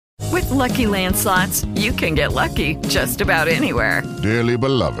Lucky Land Slots, you can get lucky just about anywhere. Dearly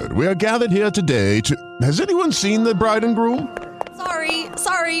beloved, we are gathered here today to... Has anyone seen the bride and groom?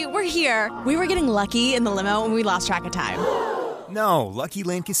 Sorry, we're here. We were getting lucky in the limo and we lost track of time. No, Lucky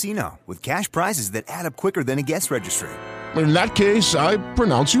Land Casino, with cash prizes that add up quicker than a guest registry. In that case, I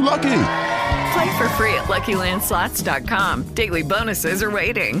pronounce you lucky. Play for free at LuckyLandSlots.com. Daily bonuses are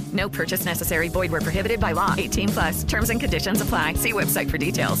waiting. No purchase necessary. Void where prohibited by law. 18+. Terms and conditions apply. See website for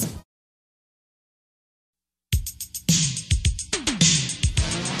details.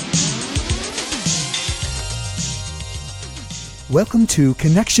 Welcome to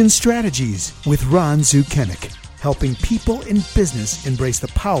Connection Strategies with Ron Sukenick, helping people in business embrace the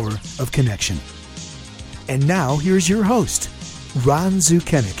power of connection. And now, here's your host, Ron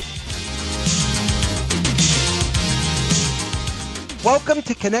Sukenick. Welcome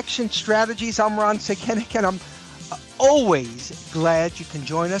to Connection Strategies. I'm Ron Sukenick, and I'm always glad you can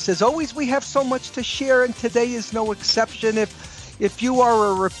join us. As always, we have so much to share, and today is no exception. If you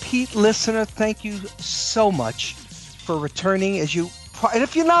are a repeat listener, thank you so much for returning. And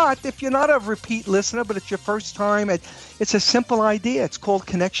if you're not a repeat listener, but it's your first time, it's a simple idea. It's called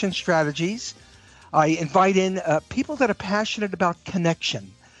Connection Strategies. I invite in people that are passionate about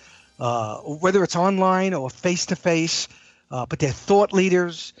connection, whether it's online or face-to-face, but they're thought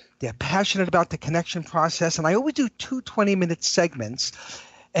leaders. They're passionate about the connection process. And I always do 2 20-minute segments.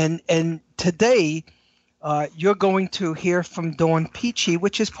 And today, you're going to hear from Dawn Pici,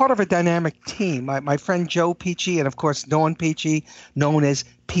 which is part of a dynamic team. My friend Joe Pici and, of course, Dawn Pici, known as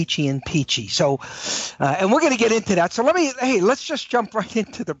Pici and Pici. So, and we're going to get into that. So let's just jump right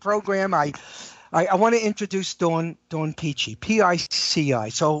into the program. I want to introduce Dawn Pici, P-I-C-I.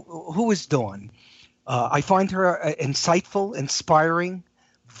 So who is Dawn? I find her insightful, inspiring,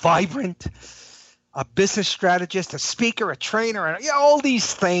 vibrant, a business strategist, a speaker, a trainer, and all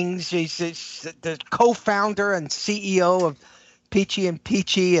these things. She's the co-founder and CEO of Pici and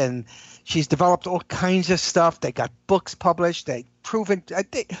Pici, and she's developed all kinds of stuff. They got books published. They've proven.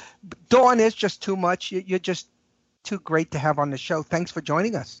 Dawn is just too much. You're just too great to have on the show. Thanks for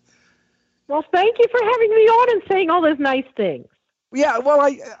joining us. Well, thank you for having me on and saying all those nice things. Yeah, well,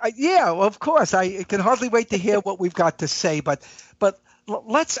 well, of course. I can hardly wait to hear what we've got to say, but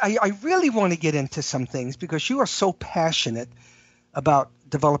I really want to get into some things because you are so passionate about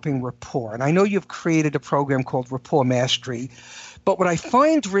developing rapport. And I know you've created a program called Rapport Mastery, but what I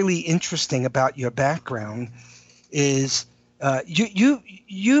find really interesting about your background is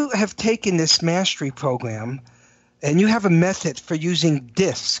you have taken this mastery program and you have a method for using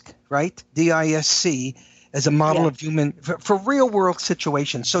DISC, right? D-I-S-C, as a model of human for real world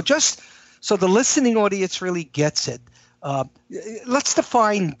situations. So just so the listening audience really gets it, let's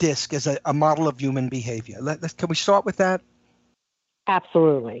define DISC as a model of human behavior. Can we start with that?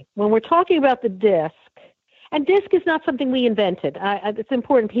 Absolutely. When we're talking about the DISC, and DISC is not something we invented. It's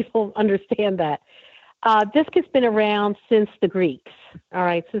important people understand that. DISC has been around since the Greeks, all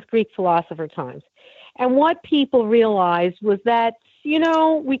right, since Greek philosopher times. And what people realized was that,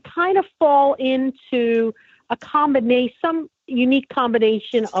 we kind of fall into a combination, some unique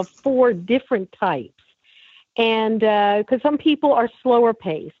combination of 4 different types. And because some people are slower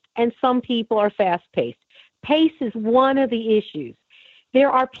paced and some people are fast paced. Pace is one of the issues.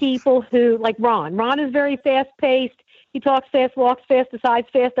 There are people who, like Ron. Ron is very fast paced. He talks fast, walks fast, decides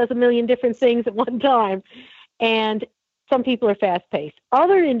fast, does a million different things at one time. And some people are fast paced.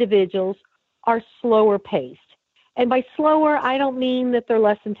 Other individuals are slower paced. And by slower, I don't mean that they're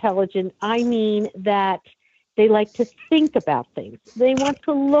less intelligent. I mean that they like to think about things. They want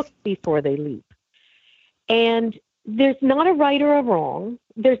to look before they leap. And there's not a right or a wrong.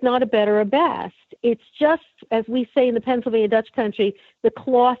 There's not a better or best. It's just, as we say in the Pennsylvania Dutch country, the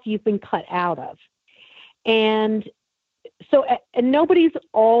cloth you've been cut out of. And so, and nobody's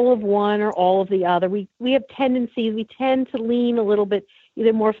all of one or all of the other. We have tendencies. We tend to lean a little bit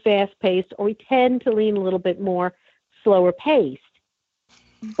either more fast-paced or we tend to lean a little bit more slower-paced.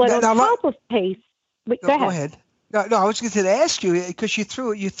 But on top of pace, go ahead. No, I was going to ask you because you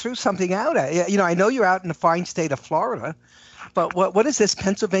threw something out. I know you're out in the fine state of Florida, but what is this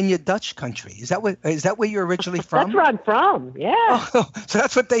Pennsylvania Dutch country? Is that where you're originally from? That's where I'm from. Yeah. Oh, so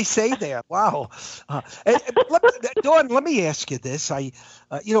that's what they say there. Wow. Dawn, let me ask you this. A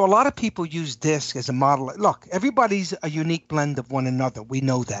lot of people use DISC as a model. Look, everybody's a unique blend of one another. We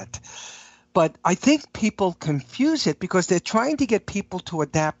know that. But I think people confuse it because they're trying to get people to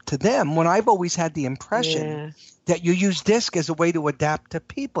adapt to them, when I've always had the impression that you use DISC as a way to adapt to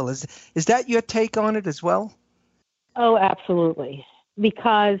people. Is that your take on it as well? Oh, absolutely.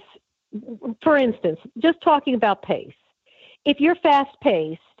 Because, for instance, just talking about pace, if you're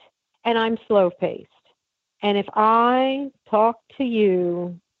fast-paced and I'm slow-paced. And if I talk to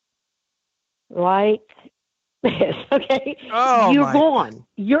you like this, okay, you're gone.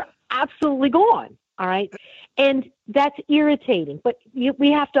 You're absolutely gone, all right? And that's irritating. But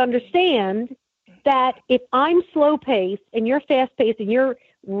we have to understand that if I'm slow-paced and you're fast-paced and you're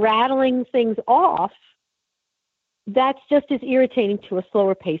rattling things off, that's just as irritating to a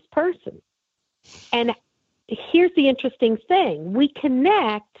slower-paced person. And here's the interesting thing. We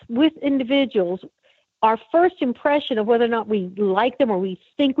connect with individuals. Our first impression of whether or not we like them or we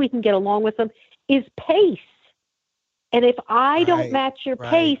think we can get along with them is pace. And if I don't match your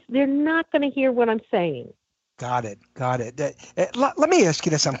pace, they're not going to hear what I'm saying. Got it. Let me ask you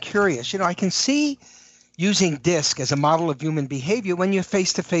this. I'm curious. I can see using DISC as a model of human behavior when you're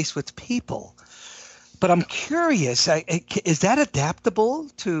face-to-face with people. But I'm curious, is that adaptable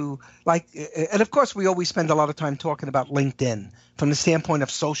to, and of course we always spend a lot of time talking about LinkedIn from the standpoint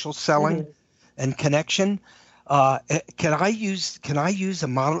of social selling and connection. Can I use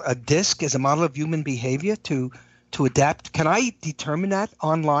a DISC as a model of human behavior to adapt? Can I determine that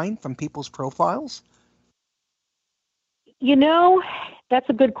online from people's profiles? That's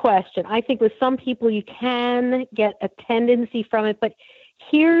a good question. I think with some people you can get a tendency from it, but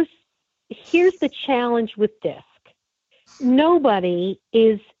here's the challenge with DISC. Nobody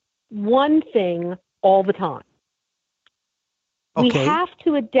is one thing all the time. Okay. We have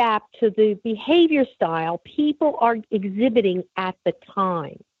to adapt to the behavior style people are exhibiting at the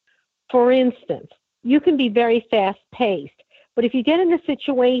time. For instance, you can be very fast-paced, but if you get in a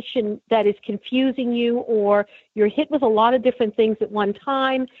situation that is confusing you or you're hit with a lot of different things at one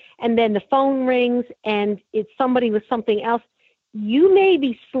time and then the phone rings and it's somebody with something else, you may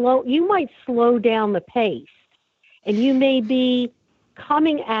be slow. You might slow down the pace and you may be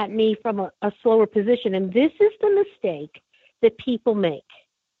coming at me from a slower position. And this is the mistake that people make.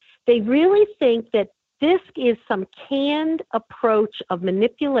 They really think that DISC is some canned approach of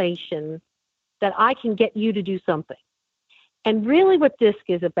manipulation that I can get you to do something. And really what DISC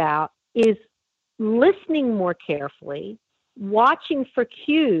is about is listening more carefully, watching for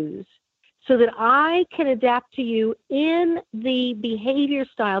cues so that I can adapt to you in the behavior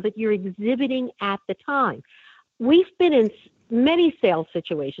style that you're exhibiting at the time. We've been in many sales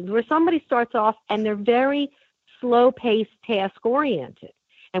situations where somebody starts off and they're very slow-paced, task-oriented,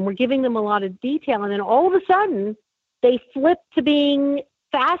 and we're giving them a lot of detail, and then all of a sudden they flip to being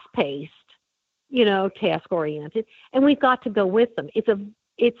fast-paced, task-oriented, and we've got to go with them. It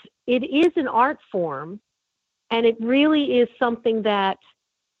is an art form, and it really is something that,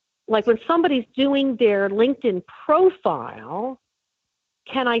 like when somebody's doing their LinkedIn profile,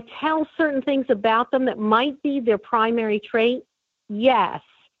 can I tell certain things about them that might be their primary trait? Yes.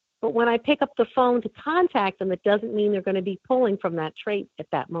 But when I pick up the phone to contact them, it doesn't mean they're going to be pulling from that trait at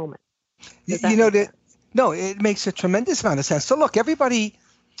that moment. No, it makes a tremendous amount of sense. So the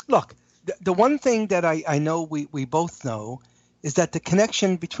one thing that I know we both know is that the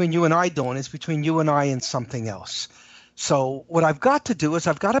connection between you and I, Dawn, is between you and I and something else. So what I've got to do is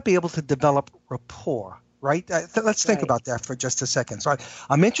I've got to be able to develop rapport, right? Let's think about that for just a second. So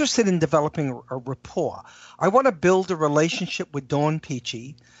I'm interested in developing a rapport. I want to build a relationship with Dawn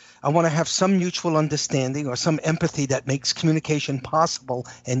Pici. I want to have some mutual understanding or some empathy that makes communication possible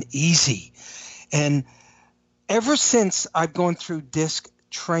and easy. And ever since I've gone through DISC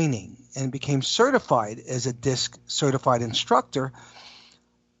training and became certified as a DISC certified instructor,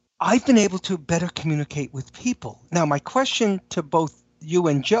 I've been able to better communicate with people. Now, my question to both you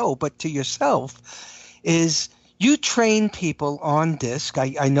and Joe, but to yourself, is you train people on DISC.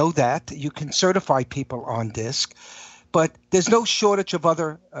 I know that. You can certify people on DISC, but there's no shortage of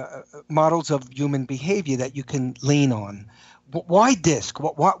other models of human behavior that you can lean on. Why DISC?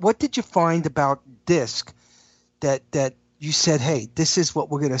 What did you find about DISC that you said, hey, this is what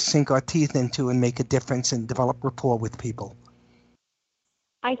we're going to sink our teeth into and make a difference and develop rapport with people?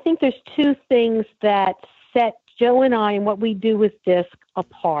 I think there's two things that set Joe and I and what we do with DISC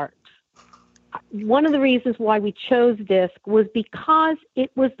apart. One of the reasons why we chose DISC was because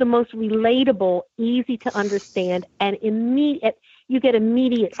it was the most relatable, easy to understand, and you get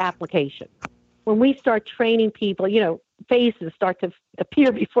immediate application. When we start training people, faces start to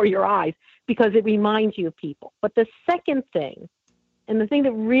appear before your eyes because it reminds you of people. But the second thing, and the thing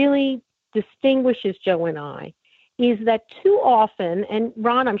that really distinguishes Joe and I, is that too often, and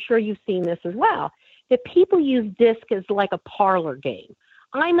Ron, I'm sure you've seen this as well, that people use DISC as like a parlor game.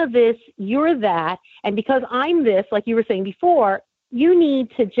 I'm a this, you're that, and because I'm this, like you were saying before, you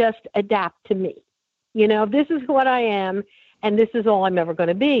need to just adapt to me. This is what I am, and this is all I'm ever going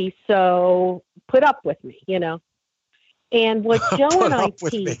to be, so put up with me, And what Joe and I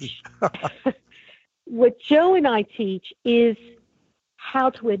teach, what Joe and I teach is how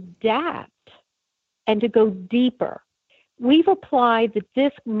to adapt and to go deeper. We've applied the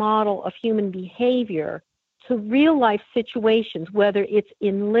DISC model of human behavior to real life situations, whether it's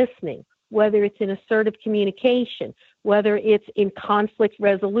in listening, whether it's in assertive communication, whether it's in conflict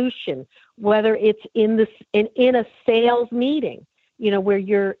resolution, whether it's in a sales meeting,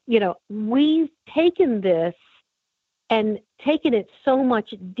 where we've taken this and taken it so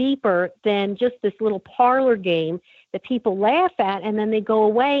much deeper than just this little parlor game that people laugh at and then they go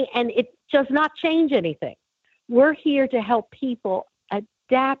away and it does not change anything. We're here to help people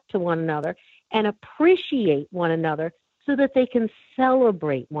adapt to one another and appreciate one another so that they can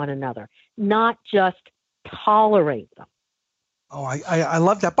celebrate one another, not just tolerate them. Oh, I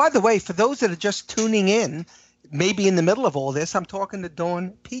love that. By the way, for those that are just tuning in, maybe in the middle of all this, I'm talking to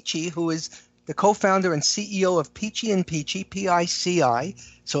Dawn Pici, who is the co-founder and CEO of Pici and Pici, P-I-C-I.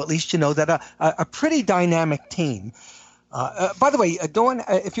 So at least you know that a pretty dynamic team. By the way, Dawn,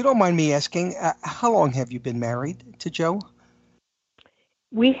 if you don't mind me asking, how long have you been married to Joe?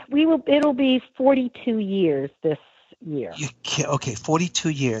 It'll be 42 years this year. Okay, 42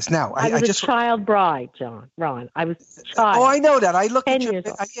 years. Now, I was a child bride, Ron. I was a child. Oh, I know that. I look at you. Years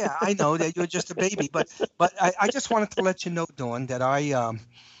old. Yeah, I know that you're just a baby. But I just wanted to let you know, Dawn, that I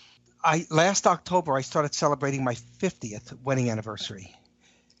last October I started celebrating my 50th wedding anniversary.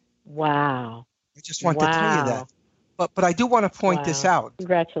 Wow. I just want to tell you that. But I do want to point this out.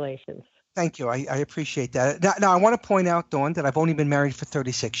 Congratulations. Thank you. I appreciate that. Now, I want to point out, Dawn, that I've only been married for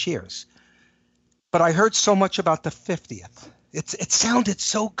 36 years. But I heard so much about the 50th. It sounded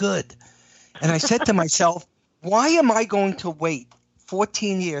so good. And I said to myself, why am I going to wait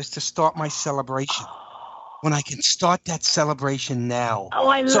 14 years to start my celebration when I can start that celebration now? Oh,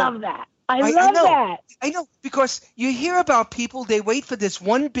 I love that. I love that. I know, because you hear about people, they wait for this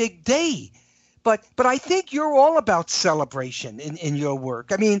one big day. But I think you're all about celebration in your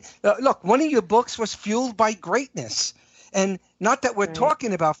work. I mean, look, one of your books was Fueled by Greatness. And not that we're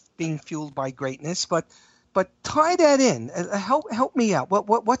talking about being fueled by greatness, but tie that in. Help me out.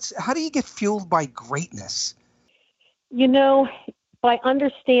 How do you get fueled by greatness? By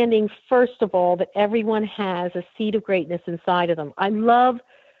understanding, first of all, that everyone has a seed of greatness inside of them. I love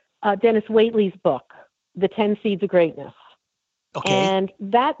Dennis Waitley's book, The 10 Seeds of Greatness. Okay. And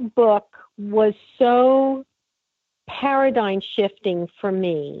that book was so paradigm shifting for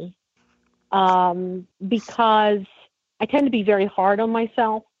me because I tend to be very hard on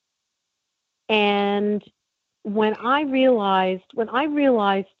myself. And when I realized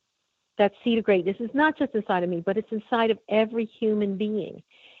that seed of greatness is not just inside of me, but it's inside of every human being.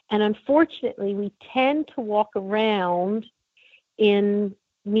 And unfortunately, we tend to walk around in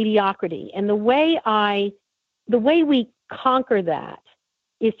mediocrity. And the way we conquer that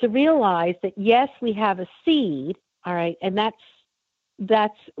is to realize that, yes, we have a seed, all right, and that's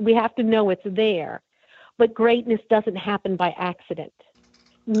we have to know it's there. But greatness doesn't happen by accident.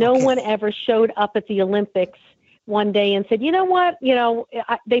 No one ever showed up at the Olympics one day and said, you know what,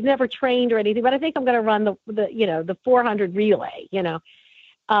 they've never trained or anything, but I think I'm going to run the 400 relay, You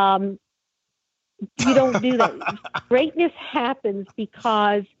don't do that. Greatness happens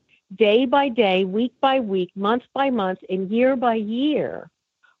because day by day, week by week, month by month, and year by year,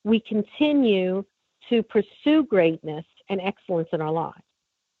 we continue to pursue greatness and excellence in our lives.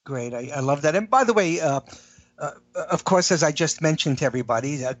 Great. I love that. And by the way, of course, as I just mentioned to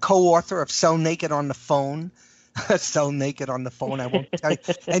everybody, a co-author of Sell Naked on the Phone, Sell Naked on the Phone, I won't tell you,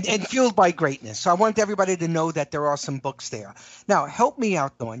 and Fueled by Greatness. So I want everybody to know that there are some books there. Now, help me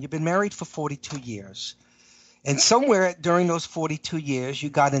out, Dawn. You've been married for 42 years. And somewhere during those 42 years, you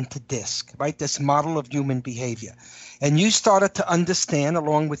got into DISC, right? This model of human behavior. And you started to understand,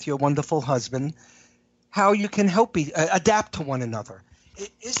 along with your wonderful husband, how you can help adapt to one another.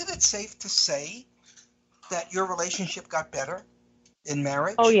 Isn't it safe to say that your relationship got better in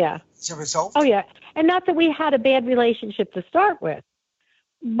marriage? Oh, yeah. As a result? Oh, yeah. And not that we had a bad relationship to start with,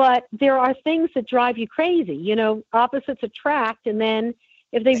 but there are things that drive you crazy. Opposites attract, and then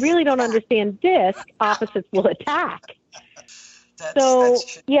if they really don't understand DISC, opposites will attack.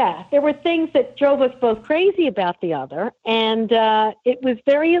 Yeah, there were things that drove us both crazy about the other, and it was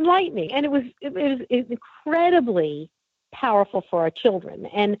very enlightening, and it was incredibly powerful for our children.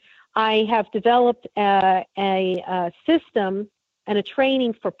 And I have developed a system and a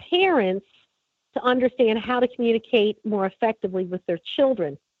training for parents to understand how to communicate more effectively with their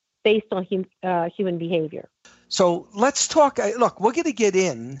children based on human behavior. So let's talk. Look, we're going to get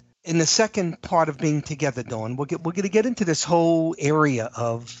in the second part of being together, Dawn. We're going to get into this whole area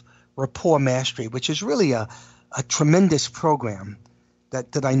of rapport mastery, which is really a a tremendous program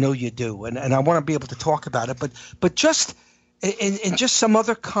that I know you do, and I want to be able to talk about it. But just in just some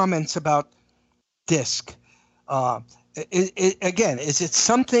other comments about DISC. Again, is it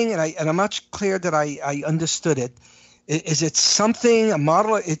something? And I'm not clear that I understood it. Is it something, a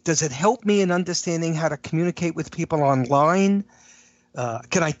model? Does it help me in understanding how to communicate with people online?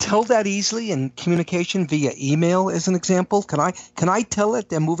 Can I tell that easily in communication via email, as an example? Can I tell it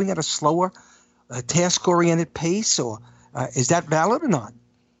they're moving at a slower, task-oriented pace, or is that valid or not?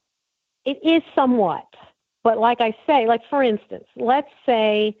 It is somewhat, but like I say, like for instance, let's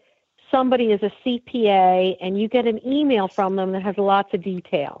say somebody is a CPA and you get an email from them that has lots of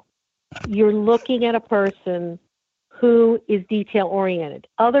detail. You're looking at a person who is detail-oriented.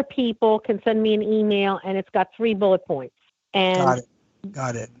 Other people can send me an email and it's got 3 bullet points. And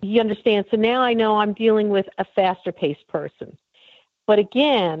Got it. You understand? So now I know I'm dealing with a faster-paced person. But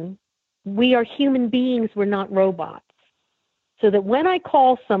again, we are human beings. We're not robots. So that when I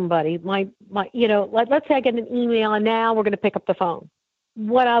call somebody, let's say I get an email and now we're going to pick up the phone.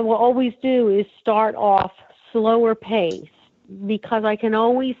 What I will always do is start off slower pace because I can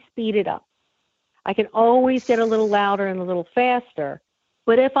always speed it up. I can always get a little louder and a little faster.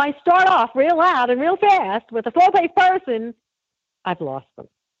 But if I start off real loud and real fast with a slow-paced person, I've lost them.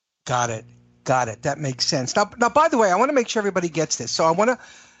 Got it. That makes sense. Now, by the way, I want to make sure everybody gets this. So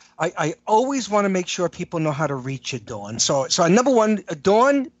I always want to make sure people know how to reach you, Dawn. So number one,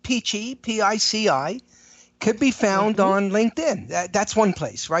 Dawn Pici, Pici, could be found on LinkedIn. That's one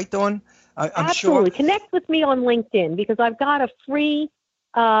place, right, Dawn? I'm Absolutely. sure. Connect with me on LinkedIn because I've got a free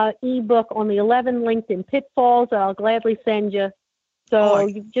ebook on the 11 LinkedIn pitfalls that I'll gladly send you. So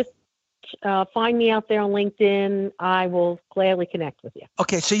you just find me out there on LinkedIn. I will gladly connect with you.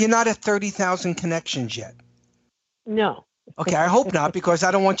 Okay, so you're not at 30,000 connections yet? No. Okay, I hope not, because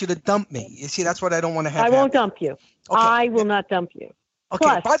I don't want you to dump me. You see, that's what I don't want to have. I won't dump you. Okay. I will not dump you. Okay,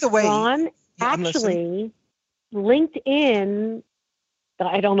 plus, by the way, Ron, actually, LinkedIn,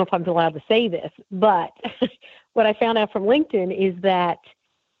 I don't know if I'm allowed to say this, but what I found out from LinkedIn is that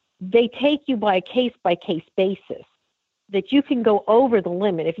they take you by a case-by-case basis, that you can go over the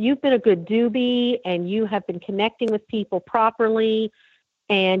limit. If you've been a good doobie and you have been connecting with people properly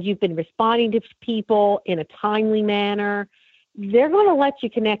and you've been responding to people in a timely manner, they're going to let you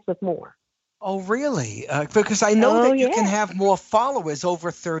connect with more. Oh, really? Because I know that you can have more followers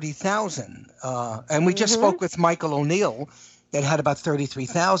over 30,000. And we just spoke with Michael O'Neill that had about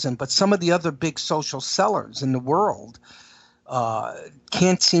 33,000. But some of the other big social sellers in the world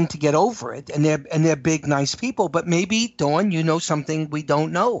can't seem to get over it. And they're big, nice people. But maybe, Dawn, you know something we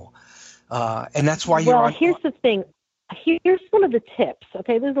don't know. And that's why you're on. Well, here's the thing. Here's one of the tips.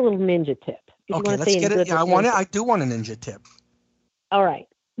 Okay, there's a little ninja tip. Okay, let's get it. Yeah, I do want a ninja tip. All right.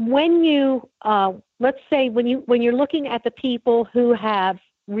 When you, let's say when you're looking at the people who have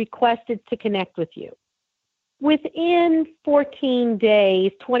requested to connect with you, within 14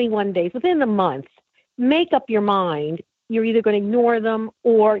 days, 21 days, within a month, make up your mind. You're either going to ignore them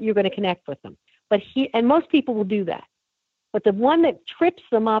or you're going to connect with them. And most people will do that. But the one that trips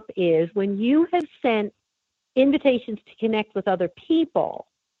them up is when you have sent invitations to connect with other people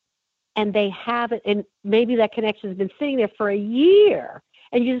and they haven't, and maybe that connection has been sitting there for a year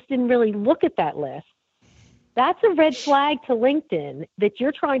and you just didn't really look at that list. That's a red flag to LinkedIn that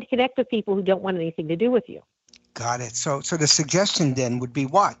you're trying to connect with people who don't want anything to do with you. Got it. So the suggestion then would be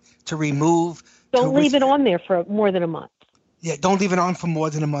what? To remove. Don't leave it on there for more than a month. Yeah, don't leave it on for more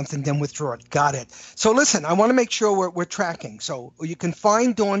than a month and then withdraw it. Got it. So listen, I want to make sure we're tracking. So you can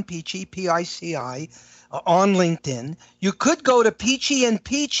find Dawn Pici, Pici, on LinkedIn. You could go to Pici and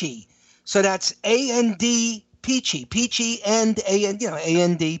Pici. So that's A-N-D Pici, Pici and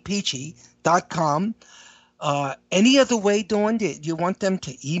A-N-D Pici.com. Any other way, Dawn? Do you want them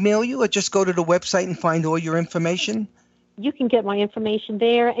to email you or just go to the website and find all your information? You can get my information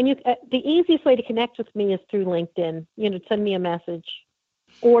there. And the easiest way to connect with me is through LinkedIn. Send me a message.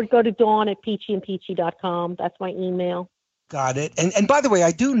 Or go to Dawn at PiciandPici.com. That's my email. Got it. And by the way,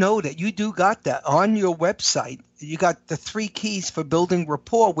 I do know that you do got that on your website. You got the 3 keys for building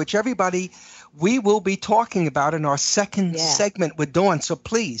rapport, which we will be talking about in our second segment with Dawn. So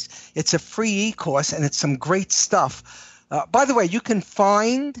please, it's a free e-course and it's some great stuff. By the way, you can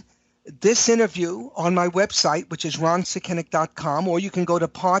find this interview on my website, which is ronsukenick.com, or you can go to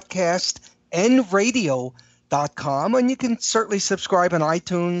podcastandradio.com, and you can certainly subscribe on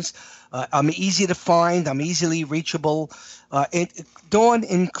iTunes. I'm easy to find. I'm easily reachable. Dawn,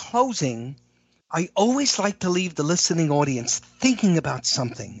 in closing, I always like to leave the listening audience thinking about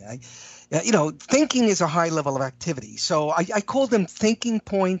something. Thinking is a high level of activity. So I call them thinking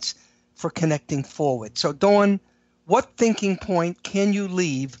points for connecting forward. So, Dawn, what thinking point can you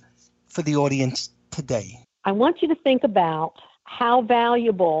leave for the audience today? I want you to think about how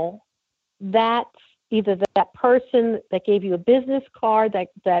valuable that either that person that gave you a business card,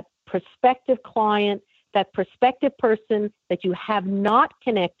 that prospective client, that prospective person that you have not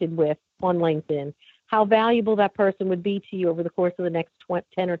connected with on LinkedIn, how valuable that person would be to you over the course of the next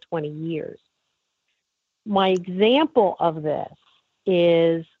 10 or 20 years. My example of this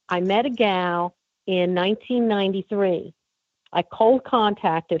is I met a gal in 1993. I cold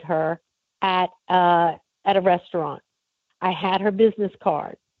contacted her at a restaurant. I had her business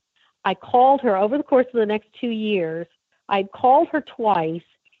card. I called her over the course of the next 2 years. I called her twice,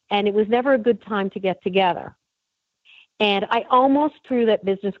 and it was never a good time to get together. And I almost threw that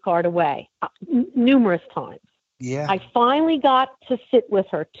business card away numerous times. Yeah. I finally got to sit with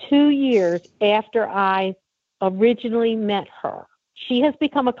her 2 years after I originally met her. She has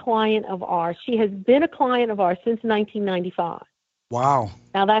become a client of ours. She has been a client of ours since 1995. Wow.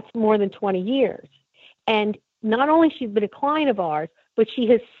 Now, that's more than 20 years. And not only she's been a client of ours, but she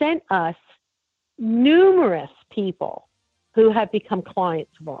has sent us numerous people who have become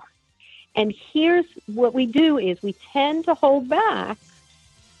clients of ours. And here's what we do is we tend to hold back,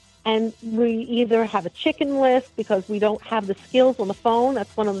 and we either have a chicken list because we don't have the skills on the phone.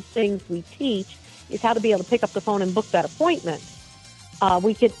 That's one of the things we teach is how to be able to pick up the phone and book that appointment.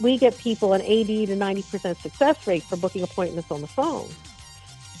 We get people an 80 to 90% success rate for booking appointments on the phone.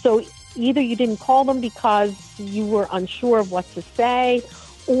 So either you didn't call them because you were unsure of what to say,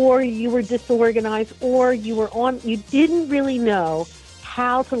 or you were disorganized, or you didn't really know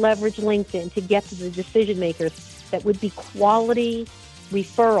how to leverage LinkedIn to get to the decision makers that would be quality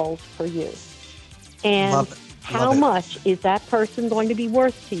referrals for you. And how much is that person going to be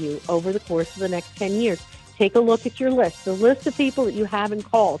worth to you over the course of the next 10 years? Take a look at your list, the list of people that you haven't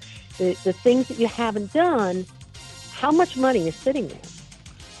called, the things that you haven't done. How much money is sitting there?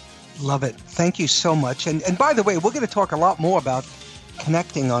 Love it. Thank you so much. And by the way, we're going to talk a lot more about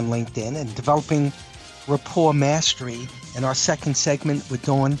connecting on LinkedIn and developing rapport mastery in our second segment with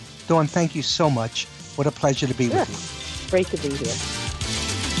Dawn. Dawn, thank you so much. What a pleasure to be with you. Great to be here.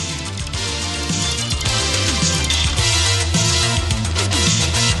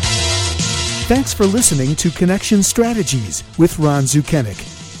 Thanks for listening to Connection Strategies with Ron Sukenick.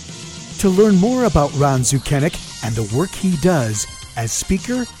 To learn more about Ron Sukenick and the work he does as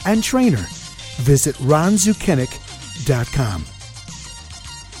speaker and trainer, visit ronzukenick.com.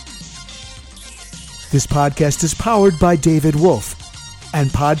 This podcast is powered by David Wolf and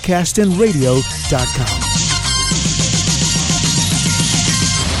podcastandradio.com.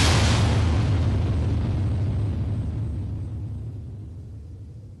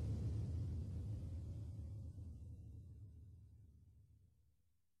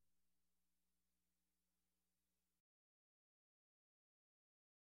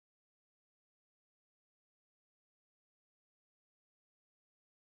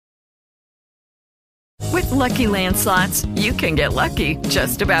 With Lucky Land Slots, you can get lucky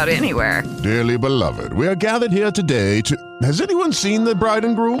just about anywhere. Dearly beloved, we are gathered here today to... Has anyone seen the bride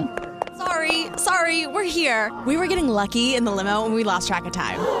and groom? Sorry, we're here. We were getting lucky in the limo and we lost track of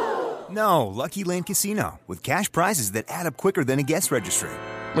time. No, Lucky Land Casino, with cash prizes that add up quicker than a guest registry.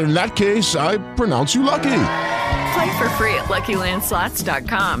 In that case, I pronounce you lucky. Play for free at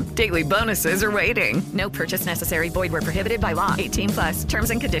LuckyLandSlots.com. Daily bonuses are waiting. No purchase necessary. Void where prohibited by law. 18+. Terms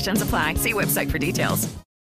and conditions apply. See website for details.